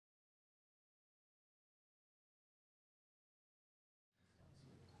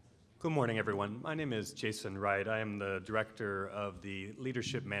Good morning, everyone. My name is Jason Wright. I am the director of the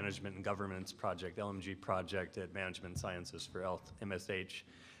Leadership Management and Governance Project, LMG project at Management Sciences for MSH.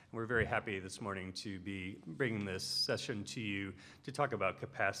 And we're very happy this morning to be bringing this session to you to talk about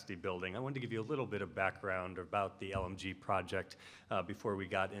capacity building. I wanted to give you a little bit of background about the LMG project before we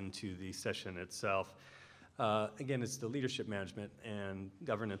got into the session itself. Again, it's the Leadership Management and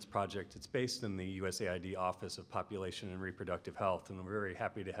Governance Project. It's based in the USAID Office of Population and Reproductive Health, and we're very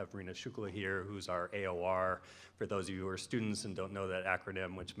happy to have Rena Shukla here, who's our AOR. For those of you who are students and don't know that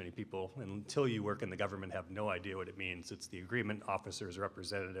acronym, which many people, until you work in the government, have no idea what it means. It's the Agreement Officer's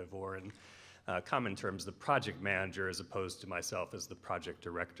Representative, or in common terms, the project manager, as opposed to myself as the project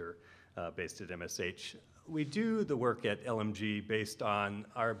director based at MSH. We do the work at LMG based on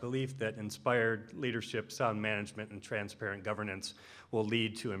our belief that inspired leadership, sound management, and transparent governance will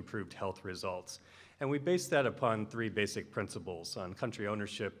lead to improved health results. And we base that upon three basic principles: on country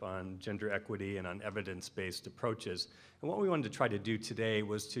ownership, on gender equity, and on evidence-based approaches. And what we wanted to try to do today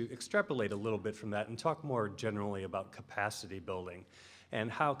was to extrapolate a little bit from that and talk more generally about capacity building and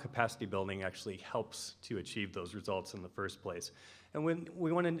how capacity building actually helps to achieve those results in the first place. And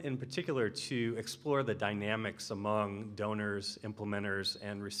we wanted in particular to explore the dynamics among donors, implementers,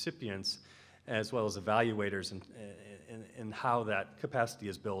 and recipients, as well as evaluators, and how that capacity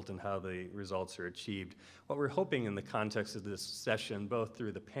is built and how the results are achieved. What we're hoping in the context of this session, both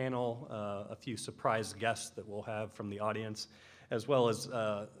through the panel, a few surprise guests that we'll have from the audience, as well as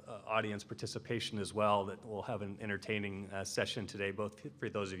audience participation as well, that we'll have an entertaining session today, both for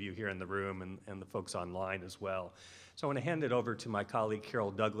those of you here in the room and the folks online as well. So I want to hand it over to my colleague, Carol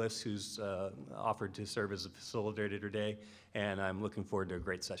Douglas, who's offered to serve as a facilitator today, and I'm looking forward to a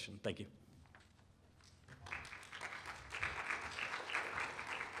great session. Thank you.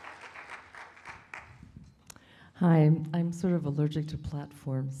 Hi, I'm sort of allergic to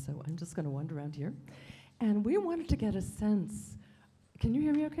platforms, so I'm just going to wander around here. And we wanted to get a sense, can you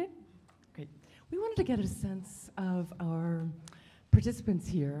hear me okay? Great. We wanted to get a sense of our participants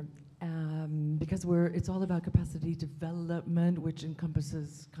here, because it's all about capacity development, which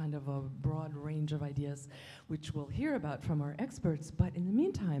encompasses kind of a broad range of ideas, which we'll hear about from our experts. But in the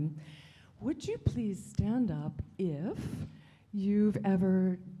meantime, would you please stand up if you've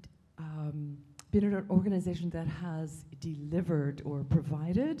ever been in an organization that has delivered or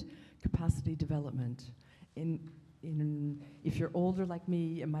provided capacity development? If you're older like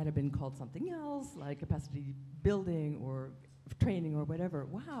me, it might have been called something else, like capacity building or training or whatever.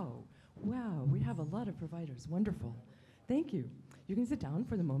 Wow, we have a lot of providers. Wonderful. Thank you. You can sit down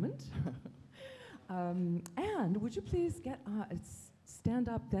for the moment. And would you please stand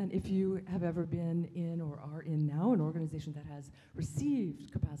up then if you have ever been in or are in now an organization that has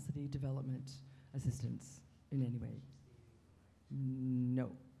received capacity development assistance in any way?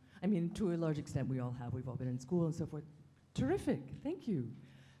 No. I mean, to a large extent, we all have. We've all been in school and so forth. Terrific. Thank you.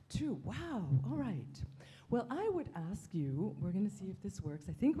 2. Wow. All right. Well, I would ask you, we're going to see if this works.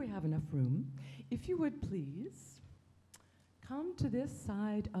 I think we have enough room. If you would please come to this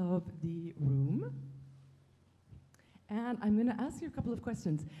side of the room. And I'm going to ask you a couple of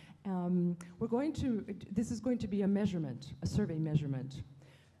questions. This is going to be a measurement, a survey measurement.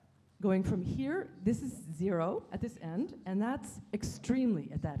 Going from here, this is 0 at this end, and that's extremely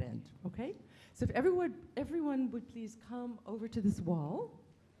at that end, okay? So if everyone would please come over to this wall.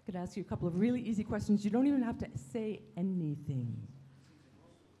 I could ask you a couple of really easy questions. You don't even have to say anything.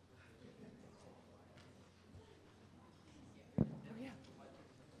 Oh, yeah.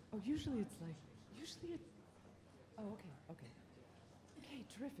 Oh, usually it's like, oh, okay. Okay,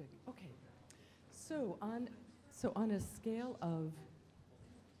 terrific, okay. So on a scale of,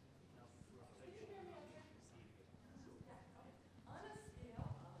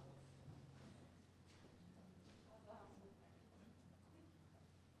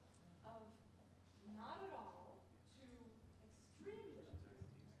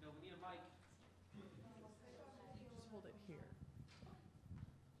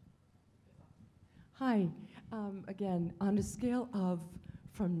 hi, again, on a scale of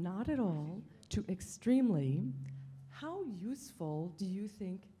from not at all to extremely, how useful do you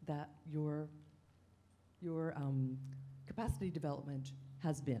think that your capacity development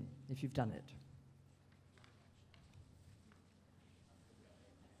has been, if you've done it?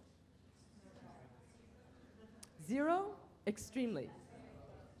 Zero? Extremely.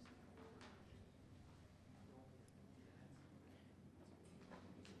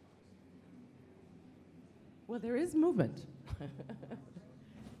 Well, there is movement.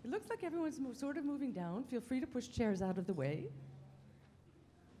 It looks like everyone's sort of moving down. Feel free to push chairs out of the way.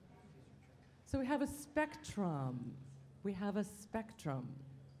 So we have a spectrum.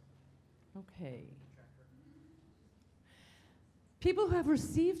 Okay. People who have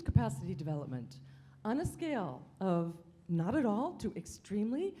received capacity development on a scale of not at all to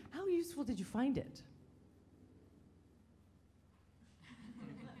extremely, how useful did you find it?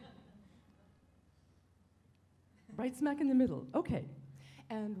 Right smack in the middle. Okay.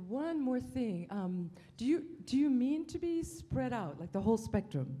 And one more thing. Do you mean to be spread out, like the whole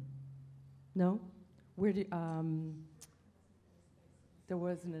spectrum? No? Where do there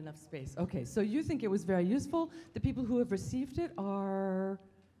wasn't enough space. Okay, so you think it was very useful. The people who have received it are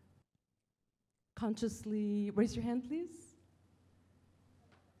consciously, raise your hand please.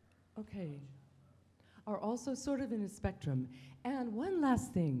 Okay. Are also sort of in a spectrum. And one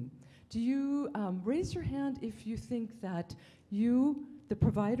last thing. Do you raise your hand if you think that you, the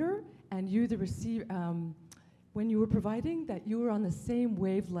provider, and you, the receiver, when you were providing, that you were on the same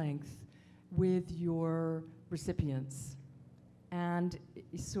wavelength with your recipients? And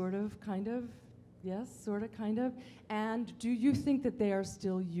sort of, kind of, yes, sort of, kind of. And do you think that they are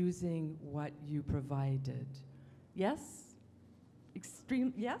still using what you provided? Yes?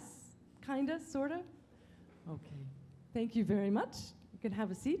 Extreme, yes? Kind of, sort of? Okay. Thank you very much. You can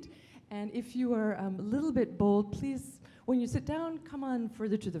have a seat. And if you are a little bit bold, please, when you sit down, come on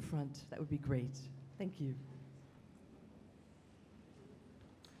further to the front. That would be great. Thank you.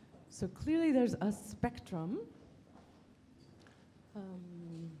 So clearly there's a spectrum.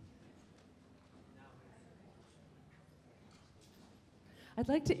 I'd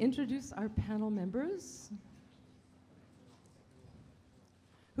like to introduce our panel members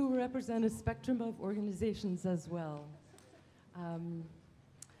who represent a spectrum of organizations as well.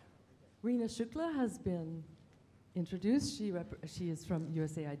 Reena Shukla has been introduced. She is from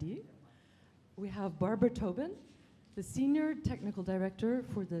USAID. We have Barbara Tobin, the Senior Technical Director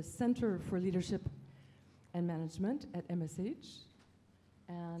for the Center for Leadership and Management at MSH,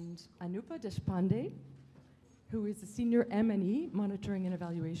 and Anupa Deshpande, who is the Senior M&E, Monitoring and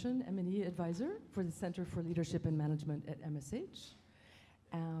Evaluation, M&E Advisor for the Center for Leadership and Management at MSH.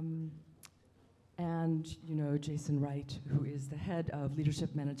 And you know Jason Wright, who is the Head of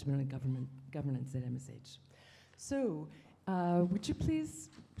Leadership Management and Governance at MSH. So, would you please,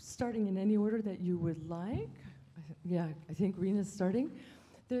 starting in any order that you would like, I think Reena's starting.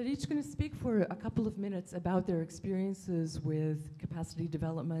 They're each going to speak for a couple of minutes about their experiences with capacity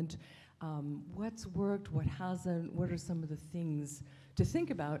development, what's worked, what hasn't, what are some of the things to think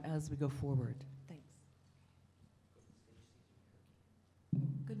about as we go forward. Thanks.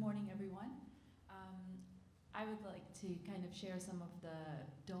 Good morning, everyone. I would like to kind of share some of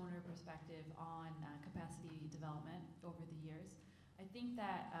the donor perspective on capacity development over the years. I think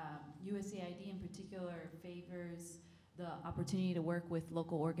that USAID in particular favors the opportunity to work with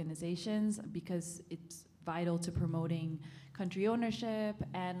local organizations because it's vital to promoting country ownership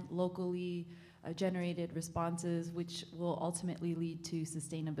and locally generated responses, which will ultimately lead to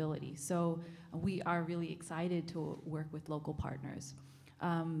sustainability. So we are really excited to work with local partners.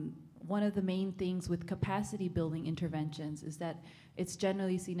 One of the main things with capacity building interventions is that it's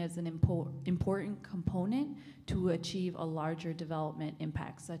generally seen as an important component to achieve a larger development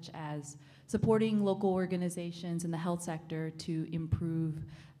impact, such as supporting local organizations in the health sector to improve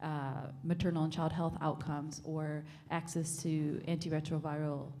maternal and child health outcomes or access to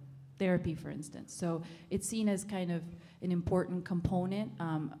antiretroviral therapy, for instance. So it's seen as kind of an important component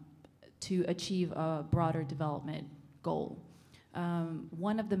to achieve a broader development goal.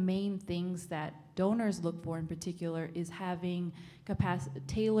 One of the main things that donors look for in particular is having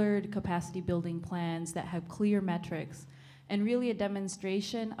tailored capacity building plans that have clear metrics and really a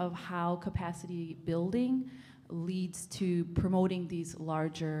demonstration of how capacity building leads to promoting these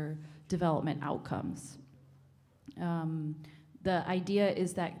larger development outcomes. The idea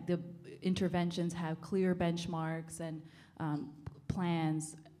is that the interventions have clear benchmarks and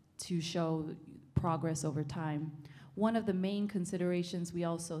plans to show progress over time. One of the main considerations we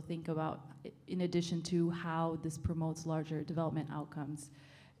also think about, in addition to how this promotes larger development outcomes,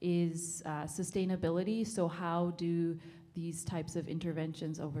 is sustainability. So how do these types of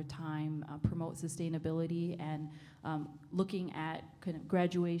interventions over time promote sustainability, and looking at kind of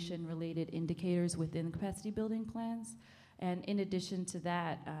graduation-related indicators within capacity building plans. And in addition to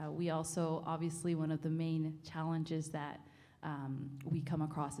that, we also, obviously, one of the main challenges that we come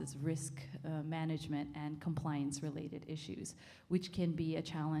across is risk management and compliance-related issues, which can be a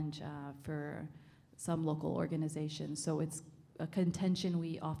challenge for some local organizations. So it's a contention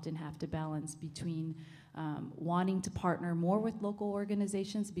we often have to balance between wanting to partner more with local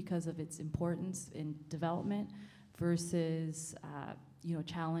organizations because of its importance in development versus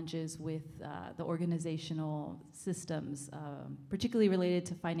challenges with the organizational systems, particularly related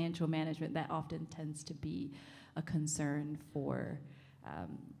to financial management. That often tends to be a concern for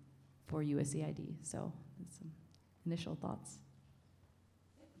USAID. So that's some initial thoughts.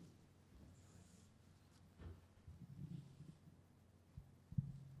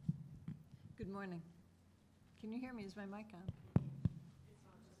 Good morning. Can you hear me? Is my mic on?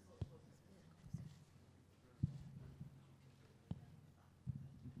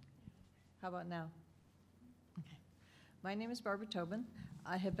 How about now? Okay. My name is Barbara Tobin.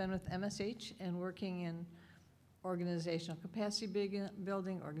 I have been with MSH and working in organizational capacity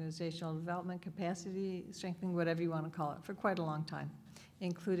building, organizational development, capacity strengthening, whatever you want to call it, for quite a long time,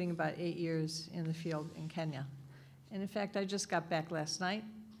 including about 8 years in the field in Kenya. And in fact, I just got back last night,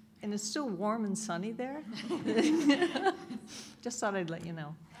 and it's still warm and sunny there. Just thought I'd let you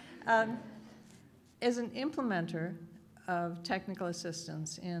know. As an implementer of technical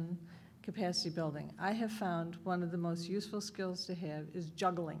assistance in capacity building, I have found one of the most useful skills to have is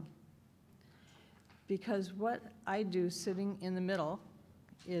juggling. Because what I do sitting in the middle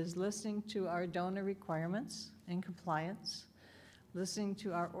is listening to our donor requirements and compliance, listening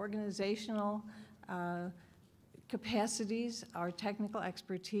to our organizational capacities, our technical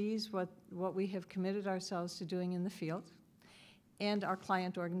expertise, what we have committed ourselves to doing in the field, and our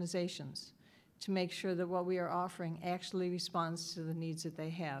client organizations to make sure that what we are offering actually responds to the needs that they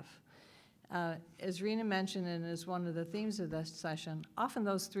have. As Rena mentioned, and as one of the themes of this session, often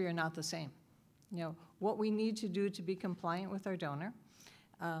those three are not the same. What we need to do to be compliant with our donor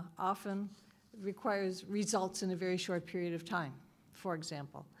often requires results in a very short period of time, for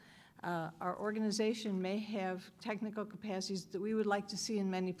example. Our organization may have technical capacities that we would like to see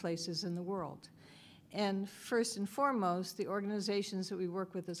in many places in the world. And first and foremost, the organizations that we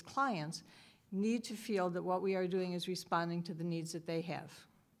work with as clients need to feel that what we are doing is responding to the needs that they have.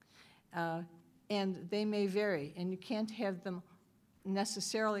 And they may vary, and you can't have them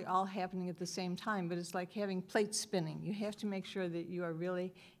necessarily all happening at the same time, but it's like having plates spinning. You have to make sure that you are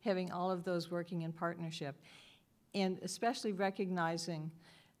really having all of those working in partnership, and especially recognizing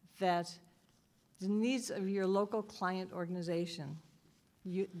that the needs of your local client organization,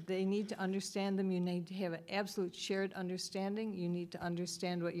 they need to understand them. You need to have an absolute shared understanding. You need to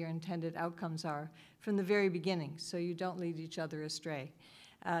understand what your intended outcomes are from the very beginning so you don't lead each other astray.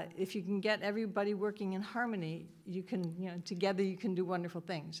 If you can get everybody working in harmony, you can, together you can do wonderful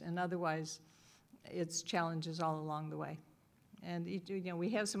things. And otherwise, it's challenges all along the way. And we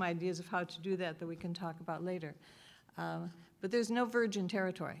have some ideas of how to do that we can talk about later. But there's no virgin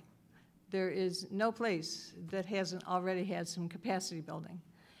territory. There is no place that hasn't already had some capacity building.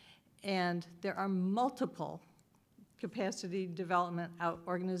 And there are multiple capacity development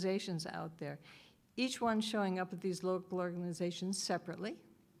organizations out there, each one showing up at these local organizations separately,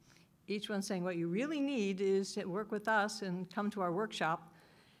 each one saying what you really need is to work with us and come to our workshop.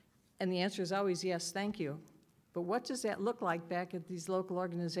 And the answer is always yes, thank you. But what does that look like back at these local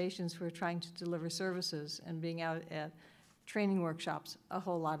organizations who are trying to deliver services and being out at training workshops a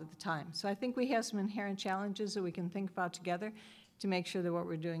whole lot of the time? So I think we have some inherent challenges that we can think about together to make sure that what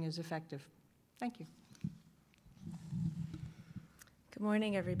we're doing is effective. Thank you. Good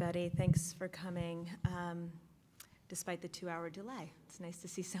morning, everybody. Thanks for coming, despite the 2-hour delay. It's nice to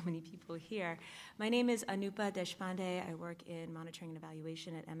see so many people here. My name is Anupa Deshpande. I work in monitoring and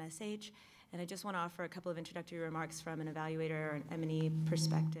evaluation at MSH, and I just want to offer a couple of introductory remarks from an evaluator or an M&E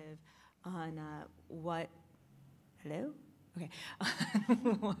perspective on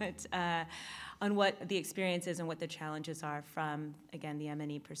on what the experience is and what the challenges are from, again, the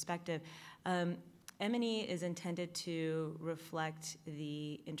M&E perspective. M&E is intended to reflect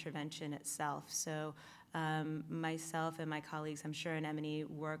the intervention itself. So myself and my colleagues, I'm sure in M&E,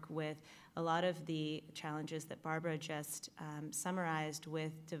 work with a lot of the challenges that Barbara just summarized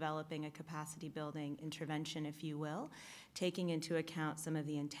with developing a capacity building intervention, if you will, taking into account some of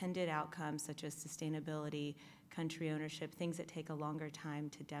the intended outcomes such as sustainability, country ownership, things that take a longer time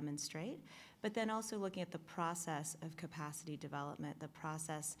to demonstrate, but then also looking at the process of capacity development,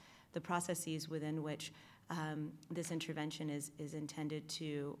 the processes within which this intervention is intended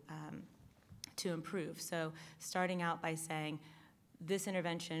to improve. So starting out by saying this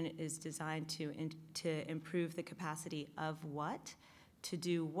intervention is designed to improve the capacity of what, to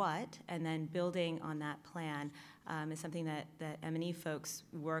do what, and then building on that plan is something that M&E folks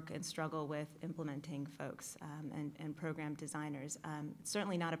work and struggle with implementing folks and program designers. It's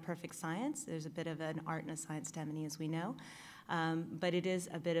certainly not a perfect science. There's a bit of an art and a science to M&E, as we know, but it is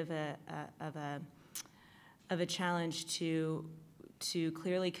a bit of a challenge to to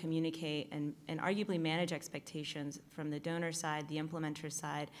clearly communicate and arguably manage expectations from the donor side, the implementer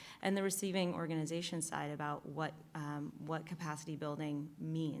side, and the receiving organization side about what capacity building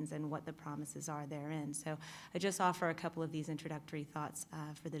means and what the promises are therein. So I just offer a couple of these introductory thoughts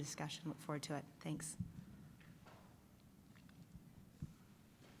for the discussion. Look forward to it. Thanks.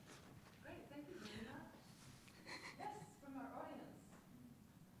 Great, thank you, Marina. Yes, from our audience.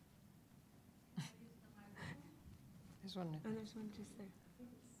 There's one. Oh, there's one just there.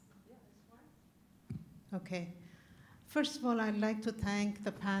 Okay. First of all, I'd like to thank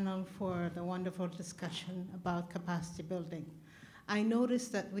the panel for the wonderful discussion about capacity building. I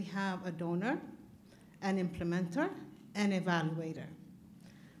noticed that we have a donor, an implementer, an evaluator.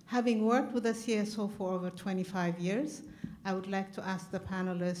 Having worked with the CSO for over 25 years, I would like to ask the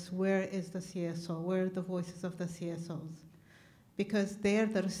panelists, where is the CSO? Where are the voices of the CSOs? Because they're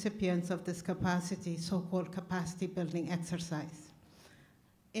the recipients of this capacity, so-called capacity building exercise.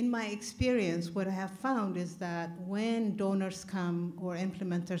 In my experience, what I have found is that when donors come or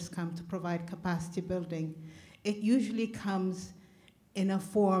implementers come to provide capacity building, it usually comes in a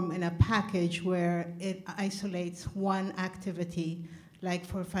form, in a package where it isolates one activity, like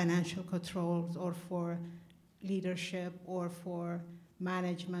for financial controls or for leadership or for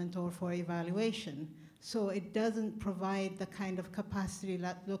management or for evaluation. So it doesn't provide the kind of capacity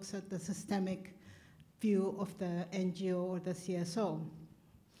that looks at the systemic view of the NGO or the CSO.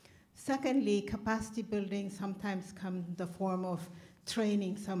 Secondly, capacity building sometimes comes in the form of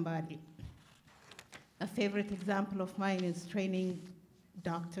training somebody. A favorite example of mine is training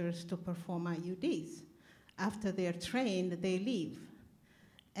doctors to perform IUDs. After they're trained, they leave.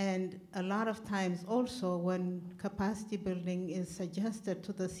 And a lot of times also when capacity building is suggested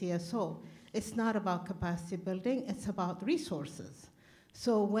to the CSO, it's not about capacity building, it's about resources.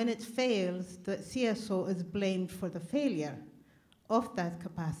 So when it fails, the CSO is blamed for the failure of that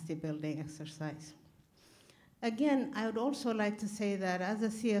capacity building exercise. Again, I would also like to say that as a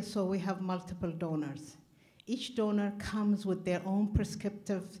CSO, we have multiple donors. Each donor comes with their own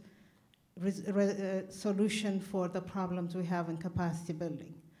prescriptive solution for the problems we have in capacity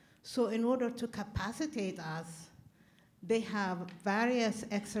building. So in order to capacitate us, they have various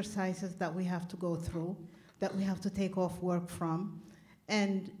exercises that we have to go through, that we have to take off work from,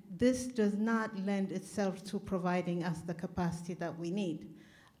 and this does not lend itself to providing us the capacity that we need.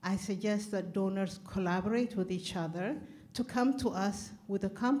 I suggest that donors collaborate with each other to come to us with a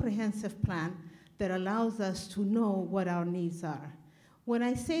comprehensive plan that allows us to know what our needs are. When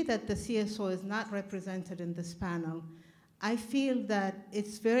I say that the CSO is not represented in this panel, I feel that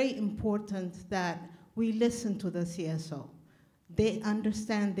it's very important that we listen to the CSO. They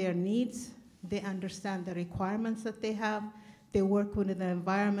understand their needs, they understand the requirements that they have, they work within the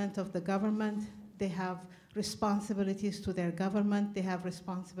environment of the government, they have responsibilities to their government, they have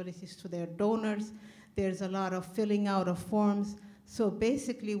responsibilities to their donors, there's a lot of filling out of forms. So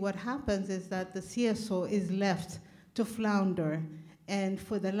basically what happens is that the CSO is left to flounder. And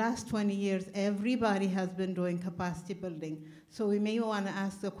for the last 20 years, everybody has been doing capacity building. So we may want to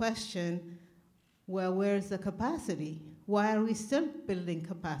ask the question, well, where's the capacity? Why are we still building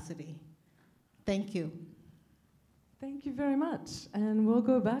capacity? Thank you. Thank you very much. And we'll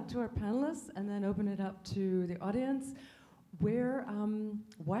go back to our panelists and then open it up to the audience.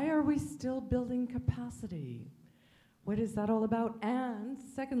 Why are we still building capacity? What is that all about? And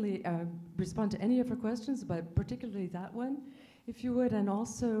secondly, respond to any of her questions, but particularly that one, if you would. And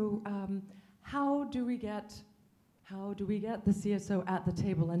also, how do we get the CSO at the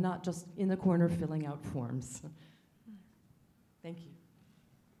table and not just in the corner filling out forms? Thank you.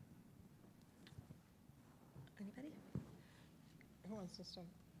 Anybody? Who wants to start?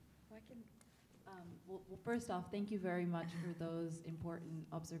 Well, first off, thank you very much for those important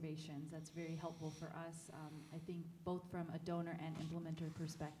observations. That's very helpful for us. I think both from a donor and implementer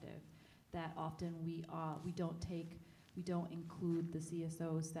perspective, that often we don't include the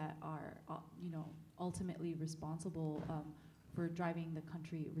CSOs that are, ultimately responsible for driving the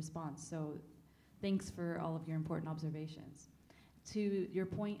country response. So, thanks for all of your important observations. To your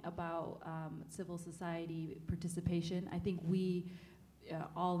point about civil society participation, I think we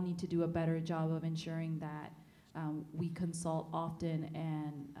all need to do a better job of ensuring that we consult often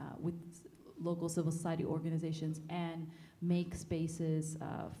and with local civil society organizations and make spaces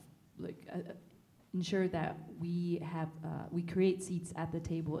ensure that we create seats at the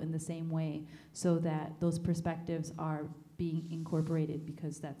table in the same way so that those perspectives are being incorporated,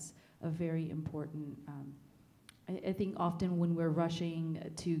 because that's a very important I think often when we're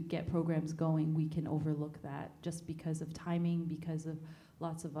rushing to get programs going, we can overlook that just because of timing, because of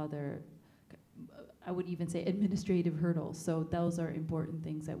lots of other I would even say administrative hurdles. So those are important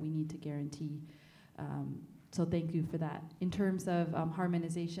things that we need to guarantee. So thank you for that. In terms of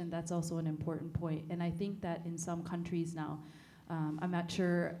harmonization, that's also an important point. And I think that in some countries now, I'm not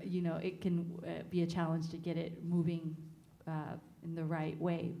sure, it can be a challenge to get it moving in the right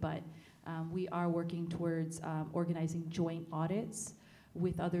way, but we are working towards organizing joint audits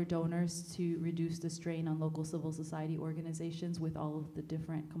with other donors to reduce the strain on local civil society organizations with all of the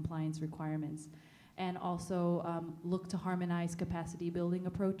different compliance requirements. And also look to harmonize capacity building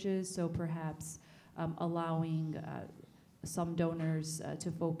approaches, so perhaps allowing some donors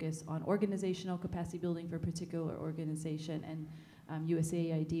to focus on organizational capacity building for a particular organization, and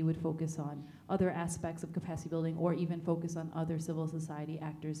USAID would focus on other aspects of capacity building, or even focus on other civil society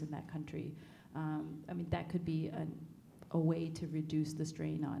actors in that country. I mean, that could be a way to reduce the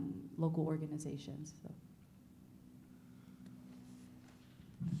strain on local organizations. So.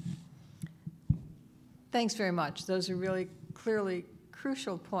 Thanks very much. Those are really clearly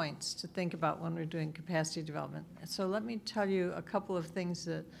crucial points to think about when we're doing capacity development. So let me tell you a couple of things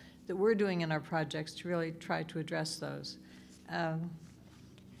that we're doing in our projects to really try to address those.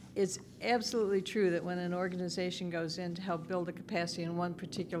 It's absolutely true that when an organization goes in to help build a capacity in one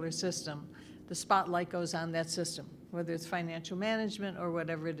particular system, the spotlight goes on that system, whether it's financial management or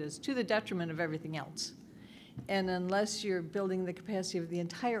whatever it is, to the detriment of everything else. And unless you're building the capacity of the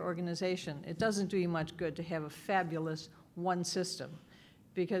entire organization, it doesn't do you much good to have a fabulous one system.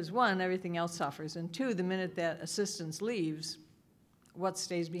 Because one, everything else suffers, and two, the minute that assistance leaves, what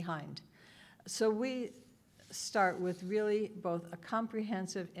stays behind? So we start with really both a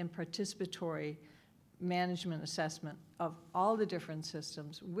comprehensive and participatory management assessment of all the different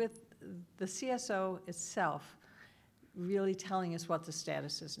systems, with the CSO itself really telling us what the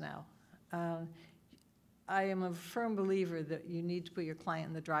status is now. I am a firm believer that you need to put your client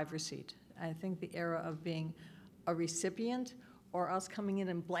in the driver's seat. I think the era of being a recipient or us coming in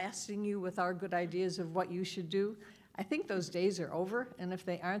and blasting you with our good ideas of what you should do, I think those days are over, and if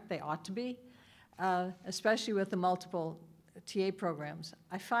they aren't, they ought to be, especially with the multiple TA programs.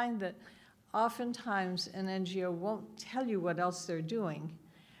 I find that oftentimes an NGO won't tell you what else they're doing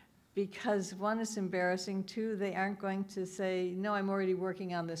because, one, it's embarrassing, two, they aren't going to say, no, I'm already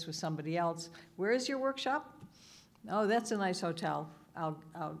working on this with somebody else. Where is your workshop? Oh, that's a nice hotel.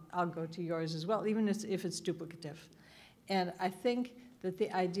 I'll go to yours as well, even if it's duplicative. And I think that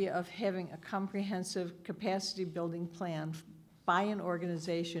the idea of having a comprehensive capacity building plan by an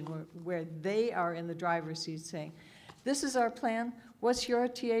organization where they are in the driver's seat saying, this is our plan, what's your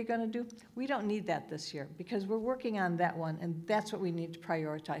TA going to do? We don't need that this year because we're working on that one, and that's what we need to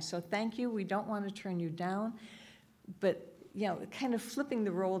prioritize. So thank you, we don't want to turn you down, but kind of flipping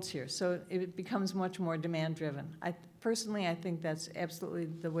the roles here so it becomes much more demand driven. Personally, I think that's absolutely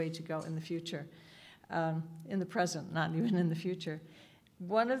the way to go in the future, in the present, not even in the future.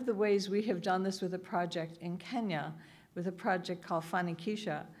 One of the ways we have done this with a project in Kenya, with a project called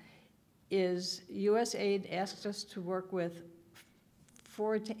Fanikisha, is USAID asked us to work with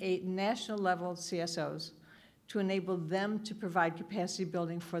 4 to 8 national level CSOs to enable them to provide capacity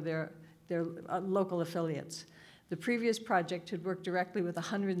building for their local affiliates. The previous project had worked directly with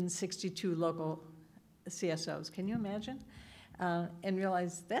 162 local CSOs. Can you imagine? And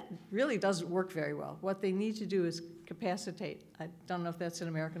realize that really doesn't work very well. What they need to do is capacitate, I don't know if that's an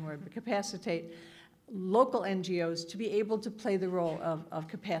American word, but capacitate local NGOs to be able to play the role of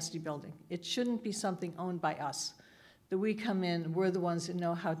capacity building. It shouldn't be something owned by us, that we come in, we're the ones that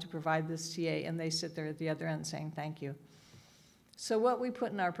know how to provide this TA, and they sit there at the other end saying thank you. So what we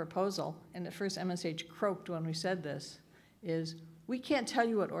put in our proposal, and at first MSH croaked when we said this, is we can't tell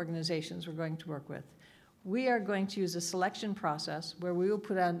you what organizations we're going to work with. We are going to use a selection process where we will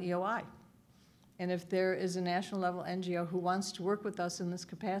put out an EOI. And if there is a national level NGO who wants to work with us in this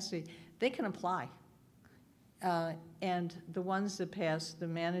capacity, they can apply. And the ones that pass the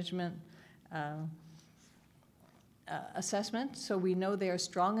management assessment, so we know they are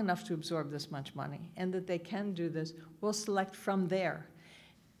strong enough to absorb this much money and that they can do this, we'll select from there.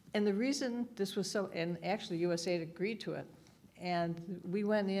 And the reason this was so, and actually USAID agreed to it, and we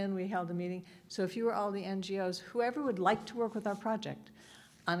went in, we held a meeting. So if you were all the NGOs, whoever would like to work with our project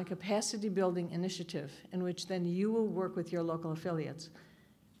on a capacity building initiative in which then you will work with your local affiliates,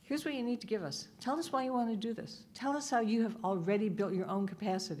 here's what you need to give us. Tell us why you want to do this. Tell us how you have already built your own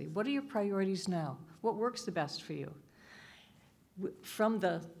capacity. What are your priorities now? What works the best for you? From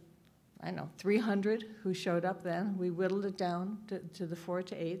the, 300 who showed up then, we whittled it down to the 4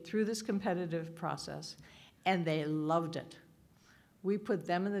 to 8 through this competitive process, and they loved it. We put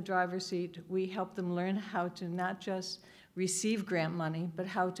them in the driver's seat. We helped them learn how to not just receive grant money, but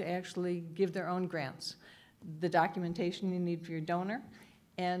how to actually give their own grants, the documentation you need for your donor,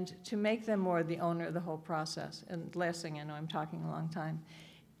 and to make them more the owner of the whole process. And last thing, I know I'm talking a long time,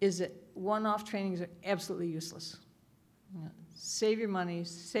 is that one-off trainings are absolutely useless. You know, save your money,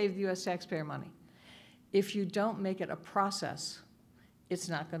 save the US taxpayer money. If you don't make it a process, it's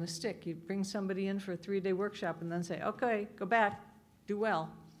not going to stick. You bring somebody in for a 3-day workshop and then say, okay, go back, do well.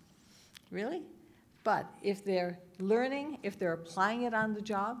 Really? But if they're learning, if they're applying it on the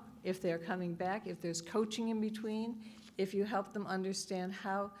job, if they're coming back, if there's coaching in between, if you help them understand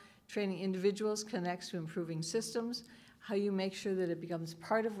how training individuals connects to improving systems, how you make sure that it becomes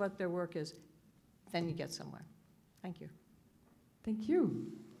part of what their work is, then you get somewhere. Thank you. Thank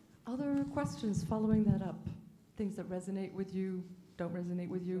you. Other questions following that up? Things that resonate with you, don't resonate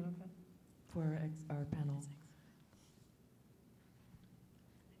with you for our panel?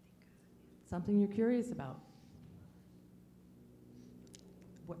 Something you're curious about?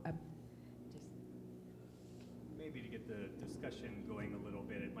 What, Maybe to get the discussion going a little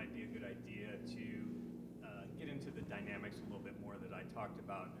bit, it might be a good idea to get into the dynamics a little bit more that I talked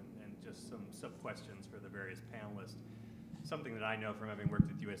about, and just some sub-questions for the various panelists. Something that I know from having worked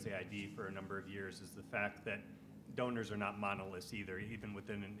at USAID for a number of years is the fact that donors are not monoliths either. Even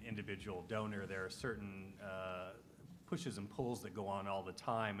within an individual donor, there are certain pushes and pulls that go on all the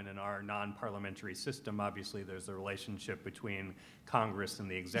time. And in our non-parliamentary system, obviously, there's a relationship between Congress and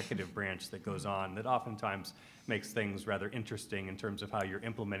the executive branch that goes on that oftentimes makes things rather interesting in terms of how you're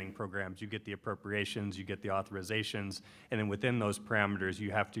implementing programs. You get the appropriations, you get the authorizations, and then within those parameters,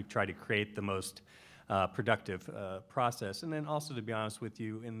 you have to try to create the most productive process. And then also, to be honest with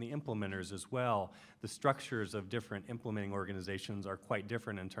you, in the implementers as well, the structures of different implementing organizations are quite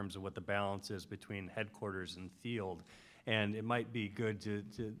different in terms of what the balance is between headquarters and field. And it might be good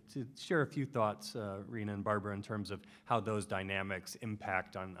to share a few thoughts, Rena and Barbara, in terms of how those dynamics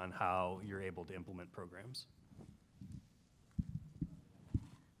impact on how you're able to implement programs.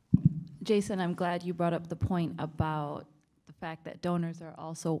 Jason, I'm glad you brought up the point about the fact that donors are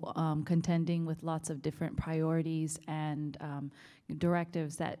also contending with lots of different priorities and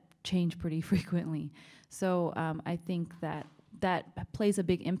directives that change pretty frequently. So I think that plays a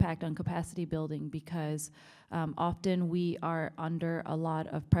big impact on capacity building, because often we are under a lot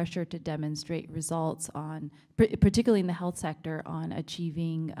of pressure to demonstrate results on, particularly in the health sector, on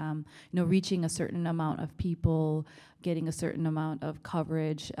achieving, reaching a certain amount of people, getting a certain amount of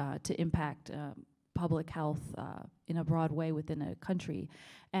coverage to impact public health in a broad way within a country.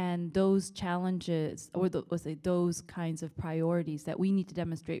 And those challenges, or those kinds of priorities that we need to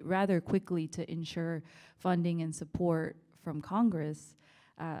demonstrate rather quickly to ensure funding and support from Congress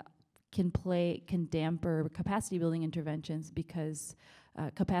can damper capacity building interventions, because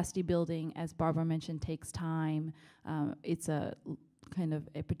capacity building, as Barbara mentioned, takes time. It's a kind of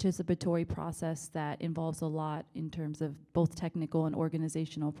a participatory process that involves a lot in terms of both technical and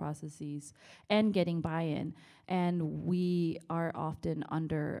organizational processes and getting buy-in. And we are often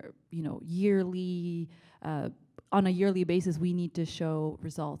under, yearly, on a yearly basis, we need to show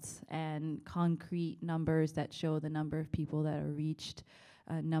results and concrete numbers that show the number of people that are reached,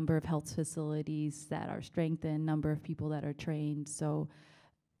 number of health facilities that are strengthened, number of people that are trained. So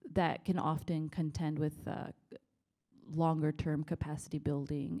that can often contend with longer-term capacity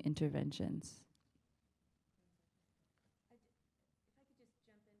building interventions.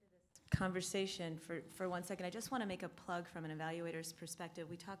 Conversation for 1 second. I just want to make a plug from an evaluator's perspective.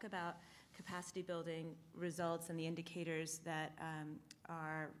 We talk about capacity building results and the indicators that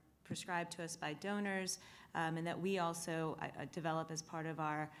are prescribed to us by donors, and that we also develop as part of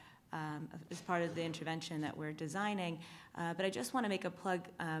our as part of the intervention that we're designing. But I just want to make a plug,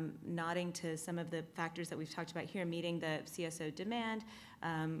 nodding to some of the factors that we've talked about here, meeting the CSO demand,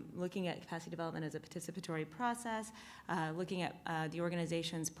 looking at capacity development as a participatory process, looking at the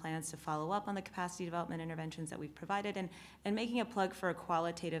organization's plans to follow up on the capacity development interventions that we've provided, and making a plug for a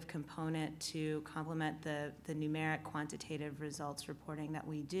qualitative component to complement the numeric quantitative results reporting that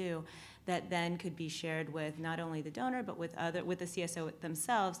we do, that then could be shared with not only the donor, but with the CSO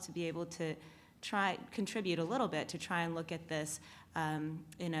themselves, to be able to contribute a little bit to try and look at this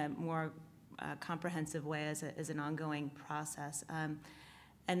in a more comprehensive way as an ongoing process.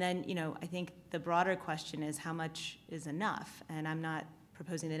 And then, I think the broader question is, how much is enough? And I'm not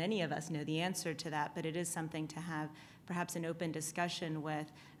proposing that any of us know the answer to that, but it is something to have perhaps an open discussion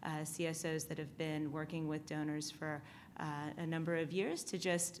with CSOs that have been working with donors for a number of years, to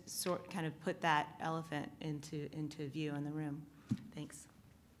just kind of put that elephant into view in the room. Thanks.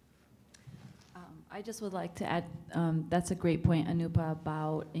 I just would like to add, that's a great point, Anupa,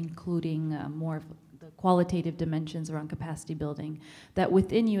 about including more of the qualitative dimensions around capacity building. That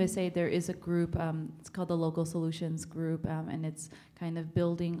within USAID there is a group, it's called the Local Solutions Group, and it's kind of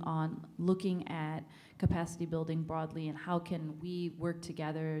building on looking at capacity building broadly and how can we work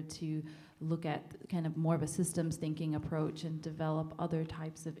together to look at kind of more of a systems thinking approach and develop other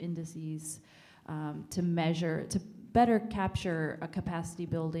types of indices to measure, to better capture a capacity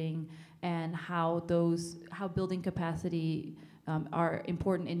building and how building capacity are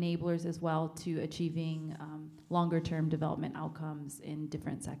important enablers as well to achieving longer term development outcomes in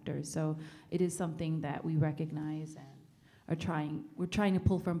different sectors. So it is something that we recognize and we're trying to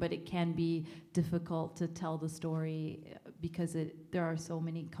pull from, but it can be difficult to tell the story because there are so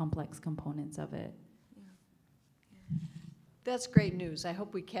many complex components of it. That's great news. I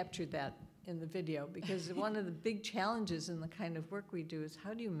hope we captured that in the video, because one of the big challenges in the kind of work we do is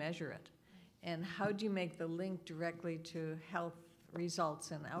how do you measure it? And how do you make the link directly to health results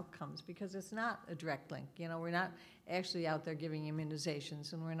and outcomes? Because it's not a direct link. You know, we're not actually out there giving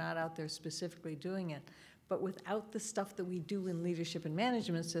immunizations, and we're not out there specifically doing it. But without the stuff that we do in leadership and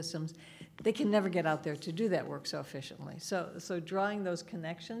management systems, they can never get out there to do that work so efficiently. So drawing those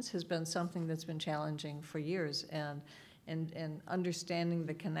connections has been something that's been challenging for years, and understanding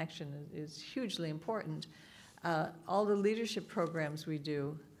the connection is hugely important. All the leadership programs we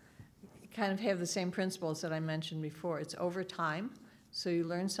do kind of have the same principles that I mentioned before. It's over time, so you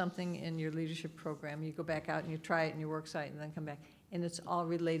learn something in your leadership program, you go back out and you try it in your work site and then come back, and it's all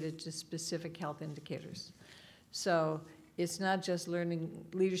related to specific health indicators. So it's not just learning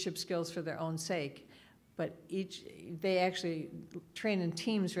leadership skills for their own sake, but they actually train in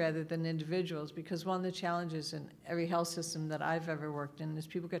teams rather than individuals, because one of the challenges in every health system that I've ever worked in is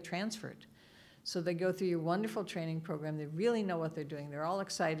people get transferred. So they go through your wonderful training program, they really know what they're doing, they're all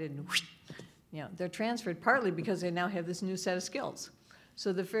excited, and you know, they're transferred partly because they now have this new set of skills.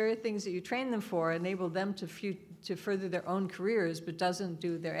 So the very things that you train them for enable them to further their own careers, but doesn't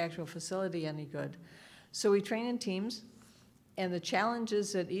do their actual facility any good. So we train in teams, and the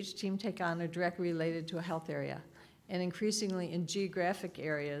challenges that each team take on are directly related to a health area. And increasingly in geographic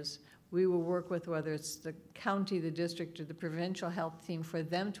areas, we will work with, whether it's the county, the district, or the provincial health team, for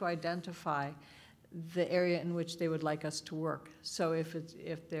them to identify the area in which they would like us to work. So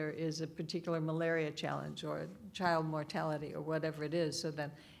if there is a particular malaria challenge or child mortality or whatever it is, so then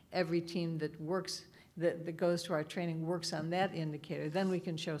every team that works, that goes to our training works on that indicator, then we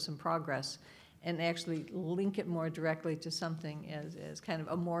can show some progress and actually link it more directly to something as kind of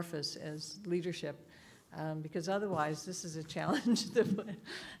amorphous as leadership. Because otherwise, this is a challenge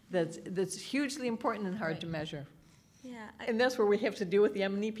that's hugely important and hard to measure. Yeah. And that's where we have to deal with the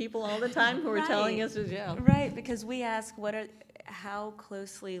M&E people all the time who are telling us, yeah. Right, because we ask, how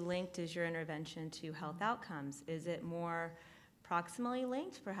closely linked is your intervention to health outcomes? Is it more proximally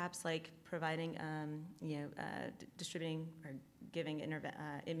linked, perhaps like providing, distributing or giving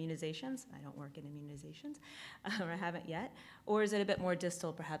immunizations? I don't work in immunizations, or I haven't yet. Or is it a bit more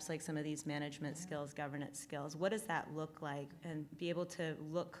distal, perhaps like some of these management skills, governance skills? What does that look like? And be able to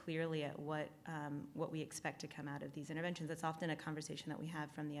look clearly at what we expect to come out of these interventions. That's often a conversation that we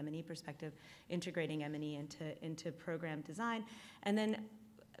have from the M&E perspective, integrating M&E into program design, and then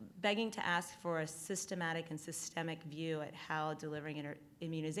begging to ask for a systematic and systemic view at how delivering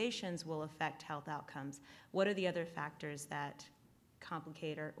immunizations will affect health outcomes. What are the other factors that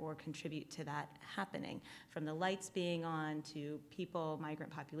complicate or contribute to that happening? From the lights being on to people,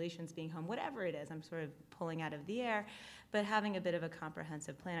 migrant populations being home, whatever it is, I'm sort of pulling out of the air, but having a bit of a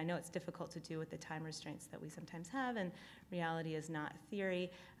comprehensive plan. I know it's difficult to do with the time restraints that we sometimes have, and reality is not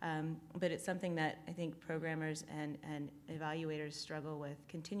theory, but it's something that I think programmers and evaluators struggle with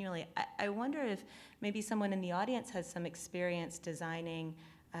continually. I wonder if maybe someone in the audience has some experience designing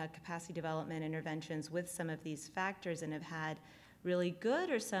capacity development interventions with some of these factors and have had really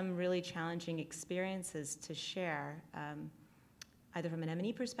good or some really challenging experiences to share, either from an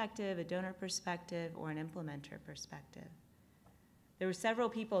M&E perspective, a donor perspective, or an implementer perspective. There were several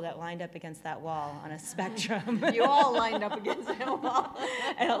people that lined up against that wall on a spectrum. You all lined up against that wall.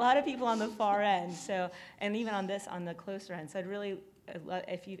 And a lot of people on the far end, and even on the closer end. So I'd really,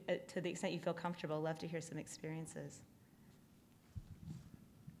 if you, to the extent you feel comfortable, love to hear some experiences.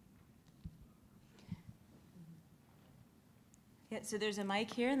 Yeah, so there's a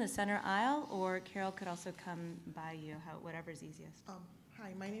mic here in the center aisle, or Carol could also come by you, whatever's easiest.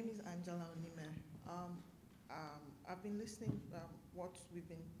 Hi, my name is Angela Onime. I've been listening what you've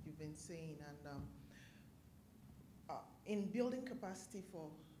been saying, and in building capacity for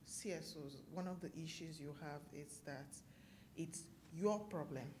CSOs, one of the issues you have is that it's your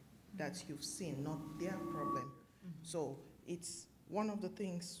problem. that you've seen, not their problem. So it's one of the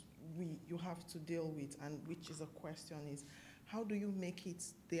things you have to deal with, and which is a question is, how do you make it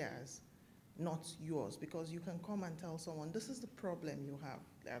theirs, not yours? Because you can come and tell someone, this is the problem you have.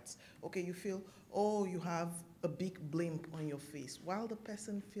 That's, okay, you feel, oh, you have a big blimp on your face, while the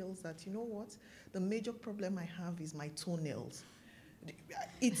person feels that, you know what, the major problem I have is my toenails.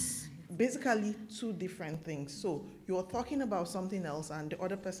 It's basically two different things. So you're talking about something else, and the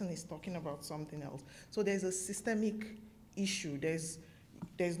other person is talking about something else. So there's a systemic issue. There's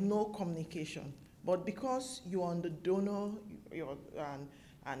no communication. But because you're on the donor,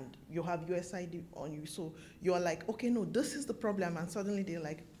 and you have USAID on you, so you're like, okay, no, this is the problem, and suddenly they're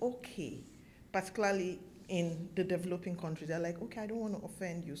like, okay. Particularly in the developing countries, they're like, okay, I don't want to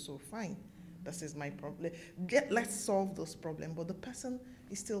offend you, so fine. This is my problem. Let's solve this problem. But the person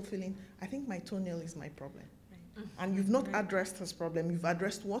is still feeling, I think my toenail is my problem. Right. And you've not addressed this problem. You've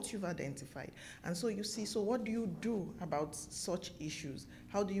addressed what you've identified. And so you see, so what do you do about such issues?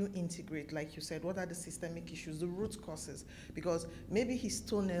 How do you integrate, like you said, what are the systemic issues, the root causes? Because maybe his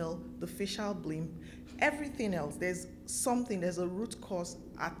toenail, the facial blimp, everything else, there's a root cause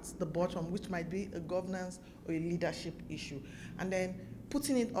at the bottom, which might be a governance or a leadership issue. And then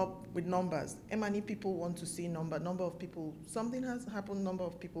putting it up with numbers. M&E people want to see number of people, something has happened, number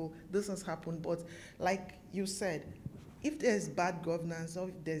of people, this has happened. But like you said, if there's bad governance or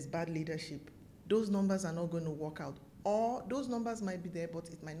if there's bad leadership, those numbers are not going to work out. Or those numbers might be there, but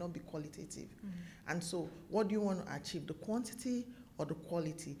it might not be qualitative. And so what do you want to achieve, the quantity or the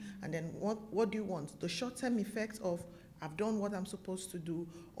quality? And then what do you want? The short-term effect of, I've done what I'm supposed to do,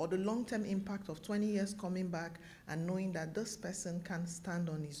 or the long-term impact of 20 years coming back and knowing that this person can stand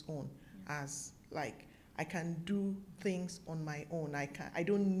on his own, as like, I can do things on my own. I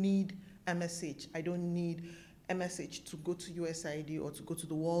don't need MSH. I don't need MSH to go to USAID or to go to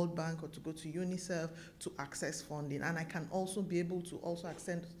the World Bank or to go to UNICEF to access funding. And I can also be able to also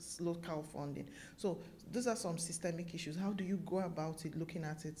access local funding. So these are some systemic issues. How do you go about it, looking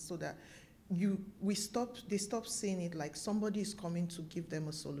at it, so that they stop seeing it like somebody is coming to give them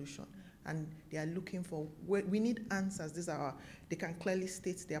a solution, and they are looking for, we need answers. They can clearly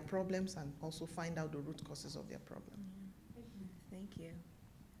state their problems and also find out the root causes of their problem. Thank you.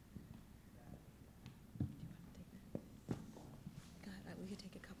 God, we could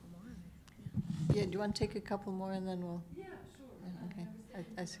take a couple more. Yeah, do you want to take a couple more and then we'll? Yeah, sure. Yeah, okay.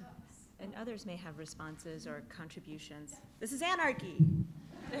 I see. And others may have responses or contributions. This is anarchy.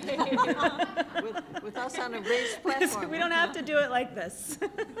 With us on a raised platform. We don't have to do it like this.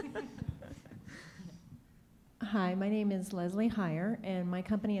 Hi, my name is Leslie Heyer, and my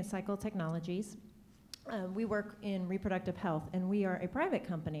company is Cycle Technologies. We work in reproductive health, and we are a private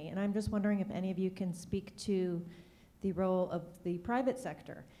company. And I'm just wondering if any of you can speak to the role of the private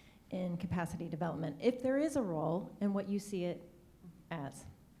sector in capacity development, if there is a role, and what you see it as.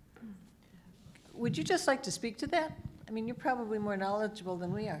 Would you just like to speak to that? I mean, you're probably more knowledgeable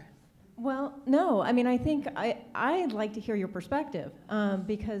than we are. Well, no. I mean, I think I'd like to hear your perspective,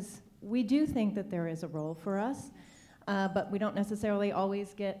 because we do think that there is a role for us, but we don't necessarily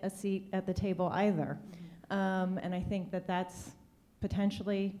always get a seat at the table either. And I think that that's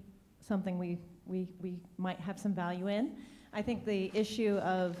potentially something we might have some value in. I think the issue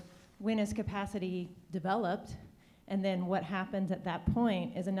of when is capacity developed and then what happens at that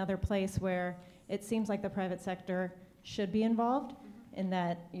point is another place where it seems like the private sector should be involved, in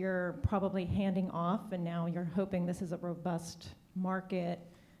that you're probably handing off and now you're hoping this is a robust market,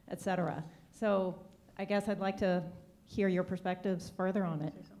 et cetera. So I guess I'd like to hear your perspectives further on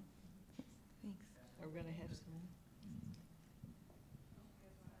it. Thanks. Are we going to have some?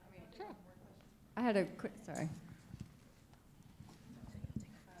 Sure. I had a quick, sorry.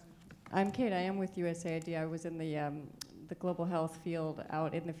 I'm Kate. I am with USAID. I was in the global health field,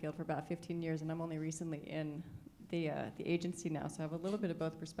 out in the field for about 15 years, and I'm only recently in the agency now, so I have a little bit of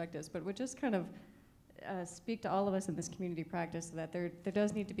both perspectives, but would just kind of speak to all of us in this community practice that there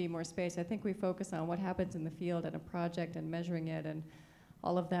does need to be more space. I think we focus on what happens in the field and a project and measuring it and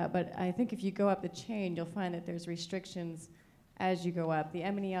all of that, but I think if you go up the chain, you'll find that there's restrictions as you go up. The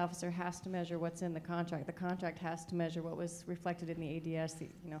M&E officer has to measure what's in the contract. The contract has to measure what was reflected in the ADS,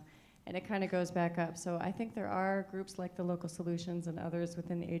 and it kind of goes back up. So I think there are groups like the Local Solutions and others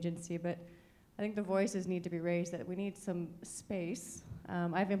within the agency, but I think the voices need to be raised that we need some space.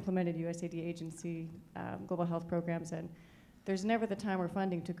 I've implemented USAID agency global health programs, and there's never the time or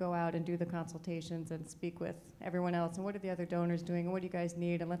funding to go out and do the consultations and speak with everyone else, and what are the other donors doing, and what do you guys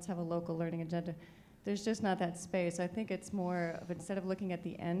need, and let's have a local learning agenda. There's just not that space. I think it's more of, instead of looking at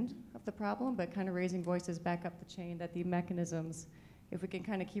the end of the problem, but kind of raising voices back up the chain, that the mechanisms if we can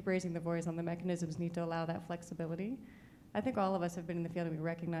kind of keep raising the voice on the mechanisms need to allow that flexibility. I think all of us have been in the field and we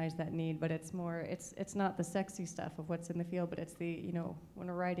recognize that need, but it's more, it's not the sexy stuff of what's in the field, but it's the, you know, when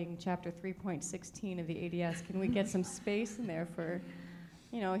we're writing chapter 3.16 of the ADS, can we get some space in there for,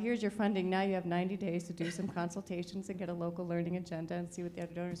 you know, here's your funding, now you have 90 days to do some consultations and get a local learning agenda and see what the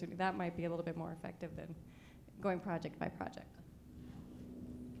other donors are doing. That might be a little bit more effective than going project by project.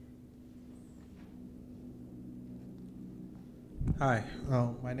 Hi,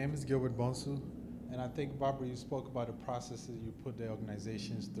 my name is Gilbert Bonsu, and I think, Barbara, you spoke about the processes you put the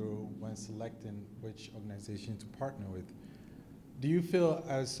organizations through when selecting which organization to partner with. Do you feel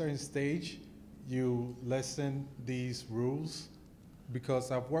at a certain stage you lessen these rules?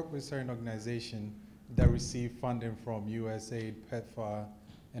 Because I've worked with certain organizations that receive funding from USAID, PEPFAR,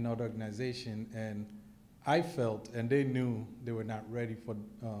 and other organizations, and I felt, and they knew they were not ready for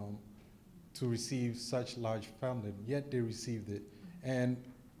to receive such large funding, yet they received it. And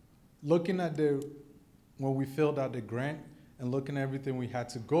looking at when we filled out the grant and looking at everything we had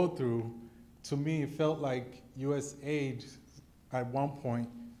to go through, to me, it felt like USAID at one point,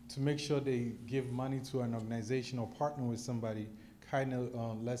 to make sure they give money to an organization or partner with somebody, kind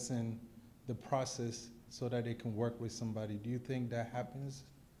of lessen the process so that they can work with somebody. Do you think that happens?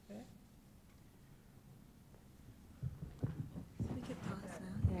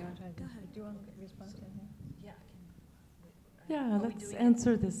 Do you want to respond to him? Yeah, let's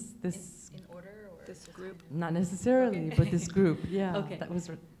answer this in order or this group? not necessarily, Okay. but this group. Yeah, Okay. that was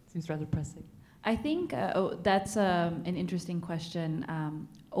seems rather pressing. I think that's an interesting question.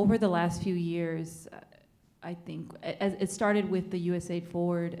 Over the last few years, I think it started with the USAID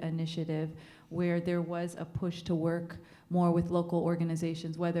Forward initiative, where there was a push to work more with local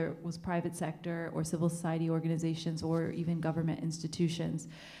organizations, whether it was private sector or civil society organizations or even government institutions.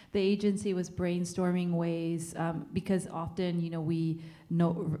 The agency was brainstorming ways, because often, you know, we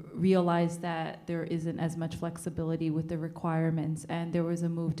realize that there isn't as much flexibility with the requirements, and there was a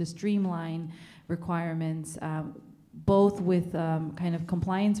move to streamline requirements, both with kind of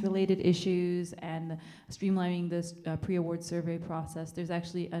compliance-related issues and streamlining this pre-award survey process. There's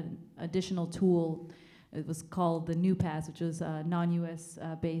actually an additional tool. It was called the NUPAS, which was a non-US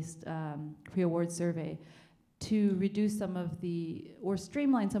based pre-award survey, to reduce some of or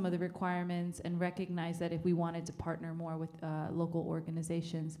streamline some of the requirements and recognize that if we wanted to partner more with local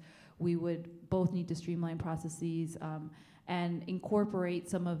organizations, we would both need to streamline processes and incorporate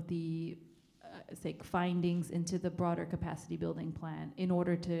some of the findings into the broader capacity building plan in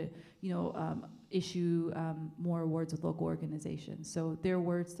order to, you know, issue more awards with local organizations. So there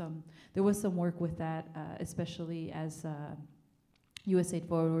was some work with that, especially as USAID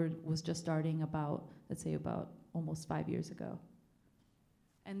Forward was just starting about almost 5 years ago.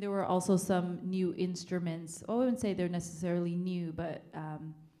 And there were also some new instruments. I wouldn't say they're necessarily new, but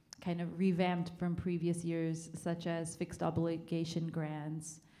kind of revamped from previous years, such as fixed obligation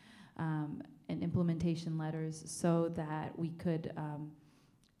grants and implementation letters, so that we could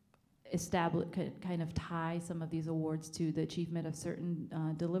kind of tie some of these awards to the achievement of certain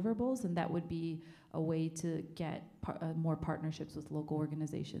deliverables, and that would be a way to get more partnerships with local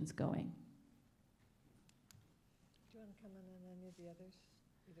organizations going. Do you want to comment on any of the others,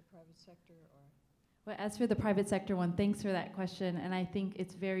 either private sector or? Well, as for the private sector one, thanks for that question. And I think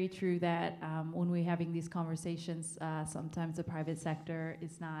it's very true that when we're having these conversations, sometimes the private sector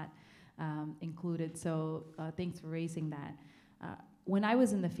is not included. So thanks for raising that. When I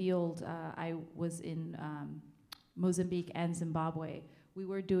was in the field, I was in Mozambique and Zimbabwe. We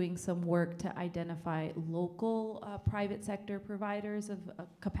were doing some work to identify local private sector providers of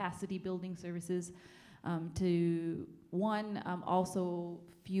capacity building services to, one, also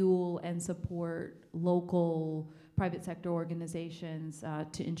fuel and support local private sector organizations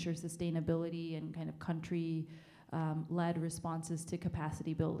to ensure sustainability and kind of country-led responses to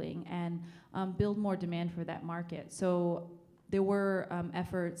capacity building and build more demand for that market. So there were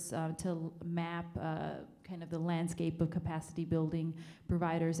efforts to map kind of the landscape of capacity building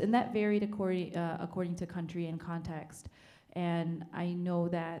providers, and that varied according to country and context. And I know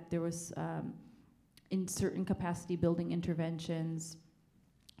that there was, in certain capacity building interventions,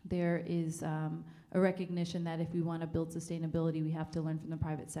 there is a recognition that if we want to build sustainability, we have to learn from the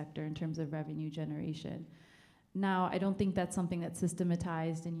private sector in terms of revenue generation. Now, I don't think that's something that's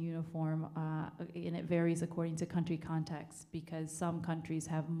systematized and uniform, and it varies according to country context, because some countries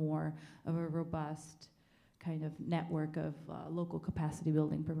have more of a robust kind of network of local capacity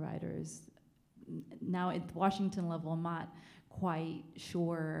building providers. Now, at the Washington level, I'm not quite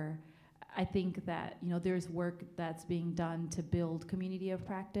sure. I think that, you know, there's work that's being done to build community of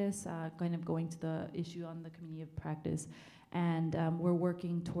practice, kind of going to the issue on the community of practice. And we're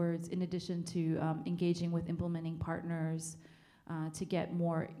working towards, in addition to engaging with implementing partners to get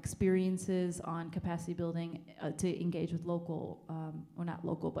more experiences on capacity building, to engage with local, or not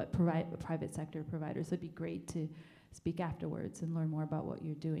local, but private sector providers. So it'd be great to speak afterwards and learn more about what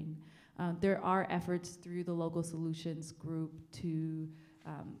you're doing. There are efforts through the Local Solutions Group to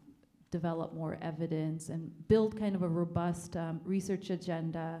develop more evidence and build kind of a robust research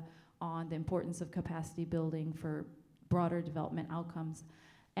agenda on the importance of capacity building for broader development outcomes,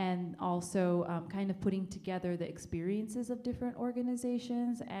 and also kind of putting together the experiences of different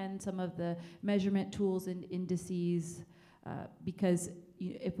organizations and some of the measurement tools and indices, because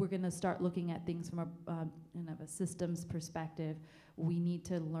if we're going to start looking at things from a kind of a systems perspective, we need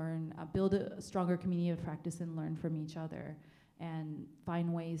to learn, build a stronger community of practice and learn from each other, and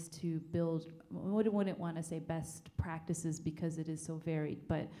find ways to build, I wouldn't want to say best practices because it is so varied,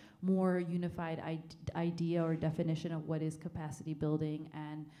 but more unified idea or definition of what is capacity building,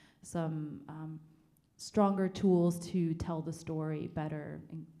 and some stronger tools to tell the story better,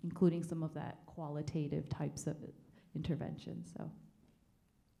 including some of that qualitative types of interventions. So.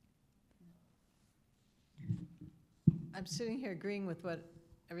 I'm sitting here agreeing with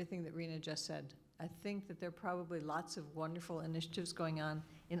everything that Rena just said. I think that there are probably lots of wonderful initiatives going on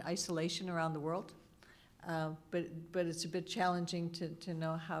in isolation around the world, but it's a bit challenging to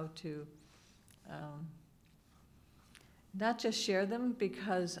know how to not just share them,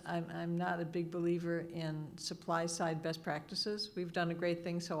 because I'm not a big believer in supply side best practices. We've done a great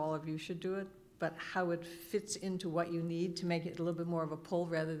thing, so all of you should do it, but how it fits into what you need to make it a little bit more of a pull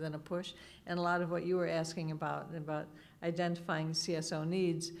rather than a push. And a lot of what you were asking about identifying CSO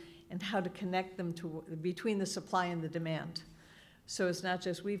needs and how to connect them to between the supply and the demand. So it's not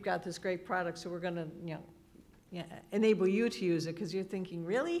just, we've got this great product, so we're gonna enable you to use it, because you're thinking,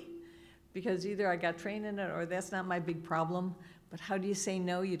 really? Because either I got trained in it or that's not my big problem. But how do you say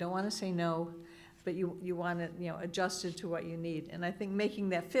no? You don't want to say no, but you want it adjusted to what you need. And I think making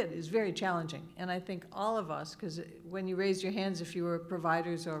that fit is very challenging. And I think all of us, because when you raised your hands, if you were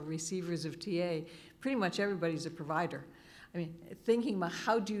providers or receivers of TA, pretty much everybody's a provider. I mean, thinking about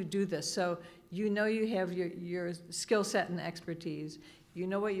how do you do this? So you have your skill set and expertise. You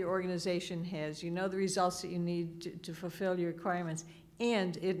know what your organization has. You know the results that you need to fulfill your requirements.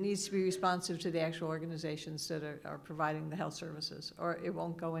 And it needs to be responsive to the actual organizations that are providing the health services, or it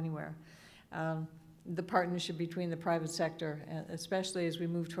won't go anywhere. The partnership between the private sector, especially as we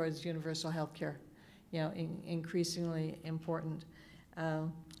move towards universal health care, increasingly important.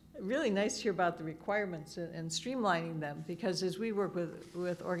 Really nice to hear about the requirements and streamlining them, because as we work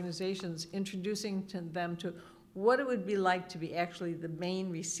with organizations, introducing them to what it would be like to be actually the main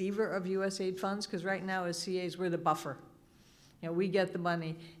receiver of USAID funds, because right now as CAs, we're the buffer. We get the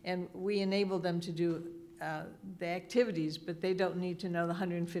money and we enable them to do the activities, but they don't need to know the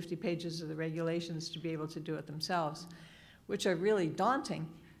 150 pages of the regulations to be able to do it themselves, which are really daunting.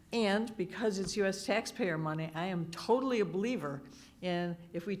 And because it's US taxpayer money, I am totally a believer in,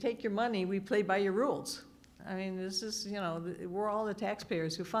 if we take your money, we play by your rules. I mean, this is, we're all the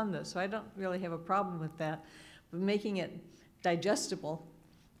taxpayers who fund this, so I don't really have a problem with that. But making it digestible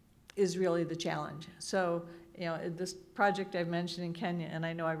is really the challenge. So, this project I've mentioned in Kenya, and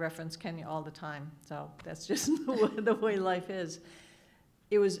I know I reference Kenya all the time, so that's just the way life is.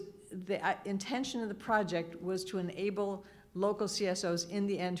 It was, the intention of the project was to enable local CSOs in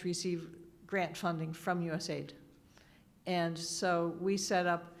the end to receive grant funding from USAID. And so we set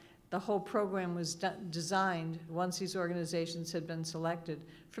up, the whole program was designed, once these organizations had been selected,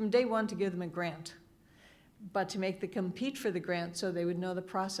 from day one to give them a grant, but to make them compete for the grant so they would know the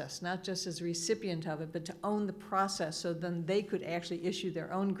process, not just as a recipient of it, but to own the process, so then they could actually issue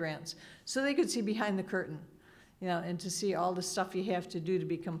their own grants, so they could see behind the curtain, and to see all the stuff you have to do to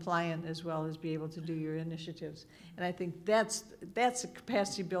be compliant, as well as be able to do your initiatives. And I think that's a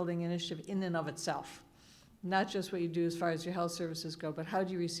capacity building initiative in and of itself. Not just what you do as far as your health services go, but how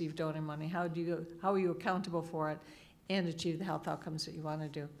do you receive donor money? How are you accountable for it and achieve the health outcomes that you want to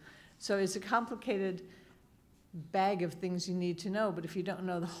do? So it's a complicated bag of things you need to know, but if you don't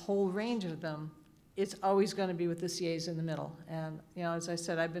know the whole range of them, it's always going to be with the CAs in the middle. And as I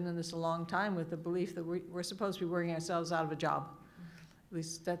said, I've been in this a long time with the belief that we're supposed to be working ourselves out of a job. At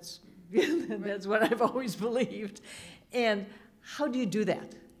least that's that's what I've always believed. And how do you do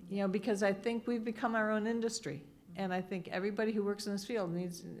that? Because I think we've become our own industry. And I think everybody who works in this field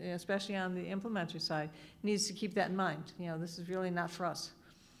needs, especially on the implementary side, needs to keep that in mind. This is really not for us.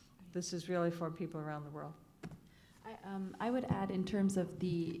 This is really for people around the world. I would add, in terms of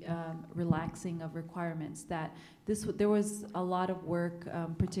the relaxing of requirements, that there was a lot of work,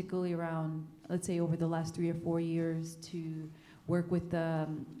 particularly around let's say over the last 3 or 4 years, to work with the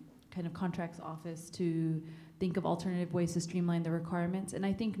kind of contracts office to think of alternative ways to streamline the requirements. And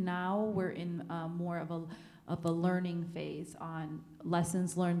I think now we're in more of a learning phase on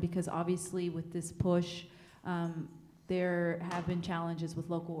lessons learned, because obviously with this push, there have been challenges with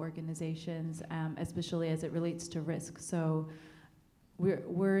local organizations, especially as it relates to risk. So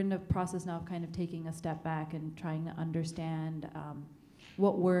we're in the process now of kind of taking a step back and trying to understand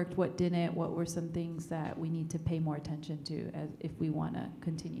what worked, what didn't, what were some things that we need to pay more attention to if we want to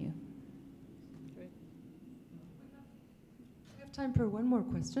continue. Great. We have time for one more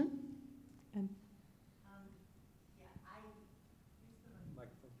question. And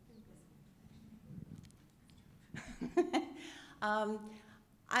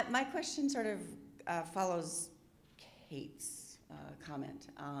my question sort of follows Kate's comment.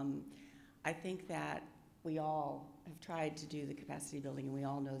 I think that we all have tried to do the capacity building, and we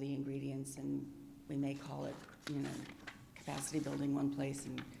all know the ingredients, and we may call it, capacity building one place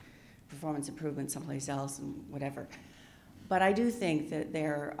and performance improvement someplace else and whatever. But I do think that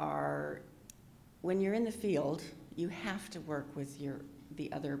when you're in the field, you have to work with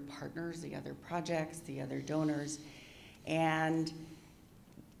the other partners, the other projects, the other donors, and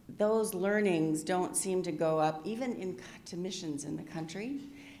those learnings don't seem to go up even to missions in the country.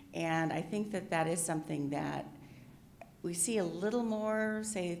 And I think that is something that we see a little more.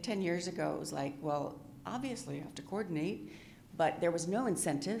 Say 10 years ago, it was like, well, obviously you have to coordinate, but there was no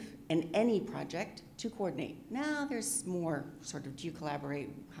incentive in any project to coordinate. Now there's more sort of, do you collaborate?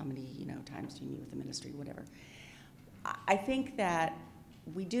 How many times do you meet with the ministry, whatever. I think that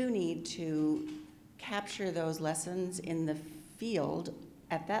we do need to capture those lessons in the field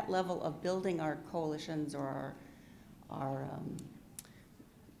at that level of building our coalitions or our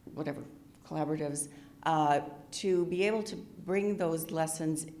whatever, collaboratives, to be able to bring those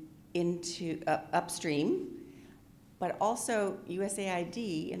lessons into upstream, but also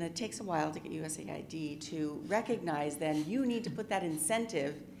USAID, and it takes a while to get USAID to recognize then you need to put that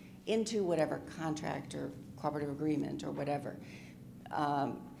incentive into whatever contract or cooperative agreement or whatever.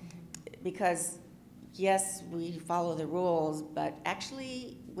 Because yes, we follow the rules, but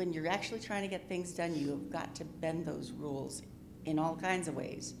actually, when you're actually trying to get things done, you've got to bend those rules in all kinds of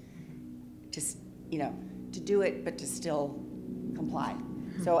ways to do it, but to still comply.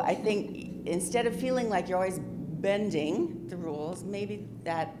 So I think instead of feeling like you're always bending the rules, maybe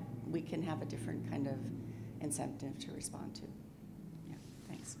that we can have a different kind of incentive to respond to. Yeah,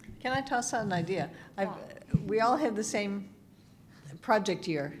 thanks. Can I toss out an idea? We all have the same project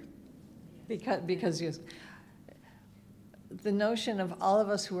year because the notion of all of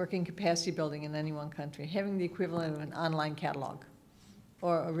us who work in capacity building in any one country having the equivalent of an online catalog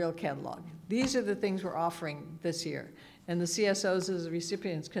or a real catalog. These are the things we're offering this year. And the CSOs as the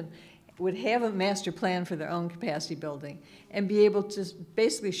recipients would have a master plan for their own capacity building and be able to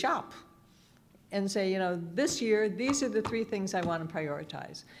basically shop and say, this year, these are the 3 things I want to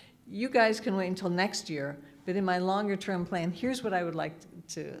prioritize. You guys can wait until next year, but in my longer term plan, here's what I would like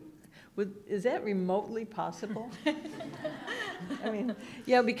to. Is that remotely possible? I mean,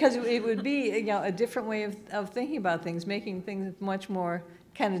 because it would be a different way of thinking about things, making things much more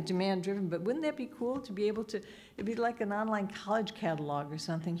kind of demand driven. But wouldn't that be cool to be able to? It'd be like an online college catalog or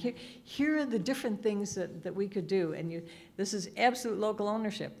something. Here are the different things that we could do, and this is absolute local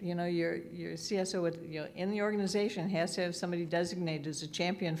ownership. Your CSO in the organization has to have somebody designated as a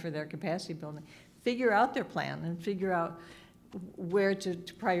champion for their capacity building. Figure out their plan and figure out where to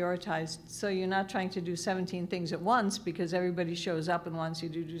prioritize, so you're not trying to do 17 things at once because everybody shows up and wants you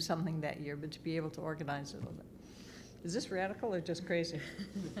to do something that year, but to be able to organize it a little bit. Is this radical or just crazy?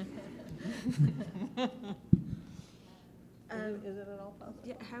 Is it at all possible?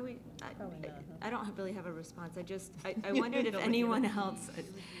 Yeah, Probably not, huh? I don't really have a response. I wondered if anyone else,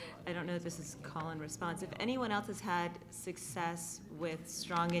 I don't know if this is call and response, if anyone else has had success with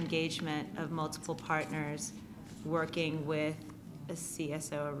strong engagement of multiple partners working with a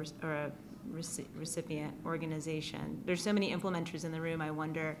CSO or a recipient organization. There's so many implementers in the room. I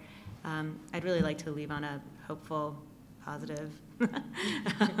wonder, I'd really like to leave on a hopeful, positive.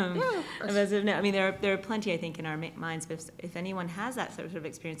 I mean, there are plenty, I think, in our minds, but if anyone has that sort of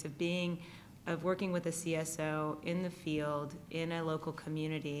experience of working with a CSO in the field, in a local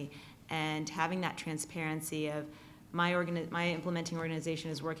community, and having that transparency of, my implementing organization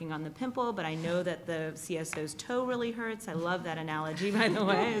is working on the pimple, but I know that the CSO's toe really hurts. I love that analogy, by the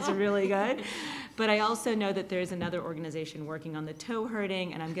way. It's really good. But I also know that there's another organization working on the toe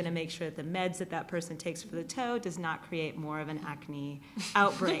hurting, and I'm going to make sure that the meds that person takes for the toe does not create more of an acne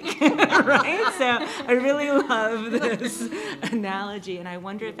outbreak, right? So I really love this analogy, and I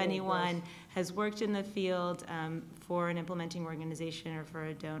wonder if anyone has worked in the field for an implementing organization or for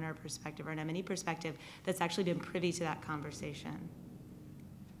a donor perspective or an M&E perspective that's actually been privy to that conversation?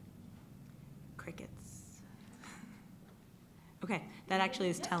 Crickets. Okay, that actually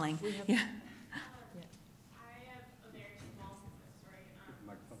is telling. Yeah.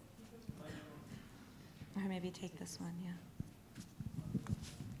 Or maybe take this one, yeah.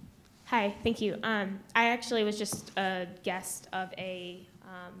 Hi, thank you. I actually was just a guest of a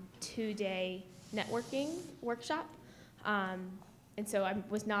 2-day networking workshop. And so I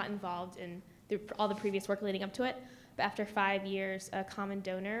was not involved in all the previous work leading up to it. But after 5 years, a common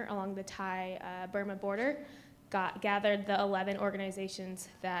donor along the Thai-Burma border gathered the 11 organizations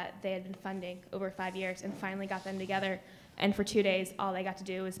that they had been funding over 5 years and finally got them together. And for 2 days, all they got to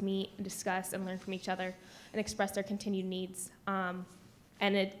do was meet and discuss and learn from each other and express their continued needs.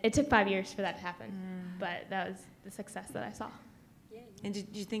 And it took 5 years for that to happen, but that was the success that I saw. And did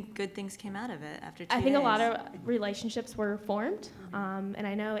you think good things came out of it after 2 days? I think a lot of relationships were formed, and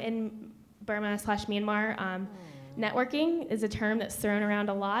I know in Burma/Myanmar, networking is a term that's thrown around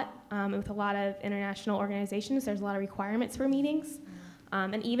a lot with a lot of international organizations. There's a lot of requirements for meetings,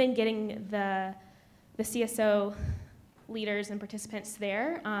 and even getting the CSO leaders and participants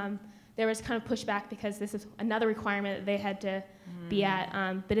there, there was kind of pushback because this is another requirement that they had to be at.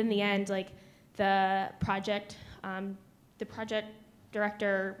 But in the end, like the project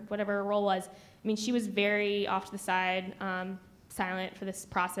director, whatever her role was, I mean, she was very off to the side, silent for this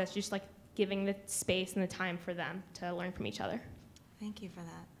process, just like giving the space and the time for them to learn from each other. Thank you for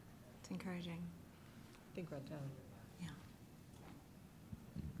that. It's encouraging. I think we're done. Yeah.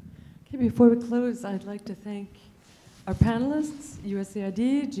 Okay, before we close, I'd like to thank our panelists,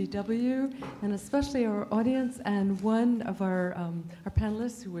 USAID, GW, and especially our audience, and one of our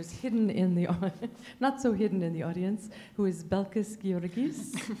panelists who was hidden in the, not so hidden in the audience, who is Belkis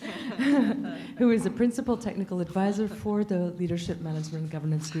Georgis, who is a principal technical advisor for the Leadership Management and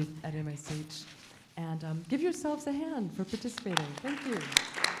Governance Group at MSH. And give yourselves a hand for participating. Thank you.